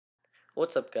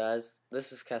What's up guys,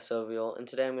 this is Casovial, and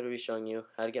today I'm going to be showing you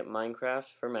how to get Minecraft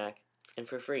for Mac and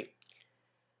for free.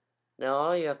 Now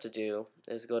all you have to do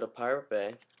is go to Pirate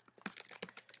Bay,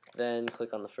 then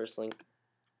click on the first link,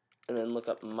 and then look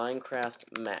up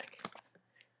Minecraft Mac.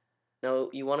 Now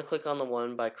you want to click on the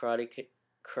one by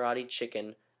Karate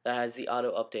Chicken that has the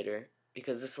auto updater,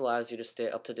 because this allows you to stay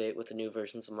up to date with the new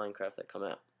versions of Minecraft that come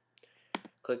out.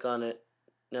 Click on it.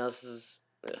 Now this is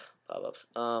pop-ups.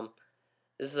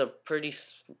 This is a pretty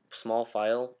small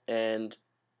file, and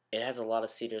it has a lot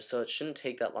of seeders, so it shouldn't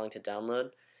take that long to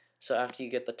download. So after you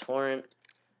get the torrent,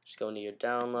 just go into your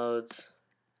downloads.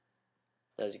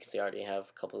 As you can see, I already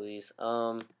have a couple of these.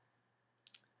 Now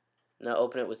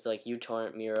open it with like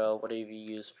uTorrent, Miro, whatever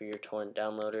you use for your torrent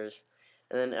downloaders.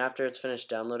 And then after it's finished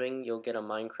downloading, you'll get a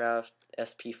Minecraft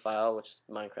SP file, which is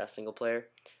Minecraft single player.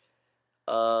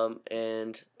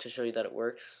 And to show you that it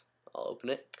works, I'll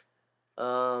open it.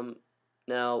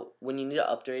 Now, when you need to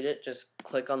update it, just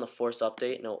click on the Force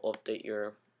Update, and it'll update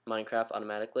your Minecraft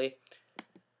automatically.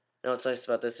 Now, what's nice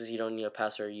about this is you don't need a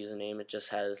password or username. It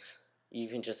just has, you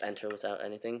can just enter without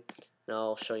anything. Now,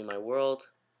 I'll show you my world.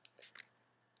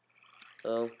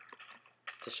 So,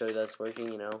 to show you that it's working,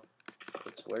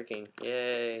 it's working.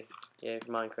 Yay! Yay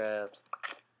for Minecraft.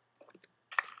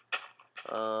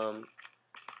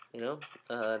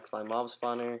 That's my mob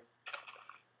spawner.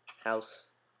 House.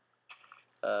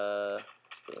 A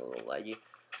little laggy.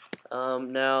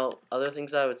 Now, other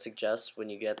things I would suggest when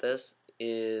you get this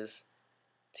is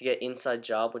to get Inside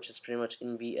Job, which is pretty much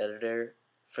NV Editor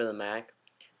for the Mac.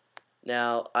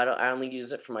 Now, I only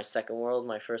use it for my second world.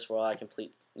 My first world I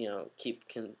keep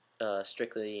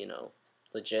strictly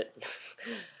legit.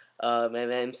 My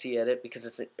MC Edit, because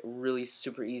it's a really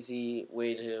super easy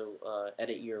way to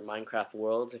edit your Minecraft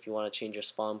worlds if you want to change your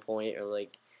spawn point or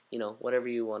whatever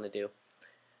you want to do.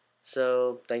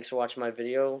 So, thanks for watching my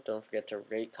video. Don't forget to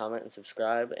rate, comment, and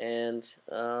subscribe. And,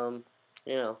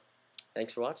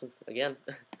 thanks for watching again.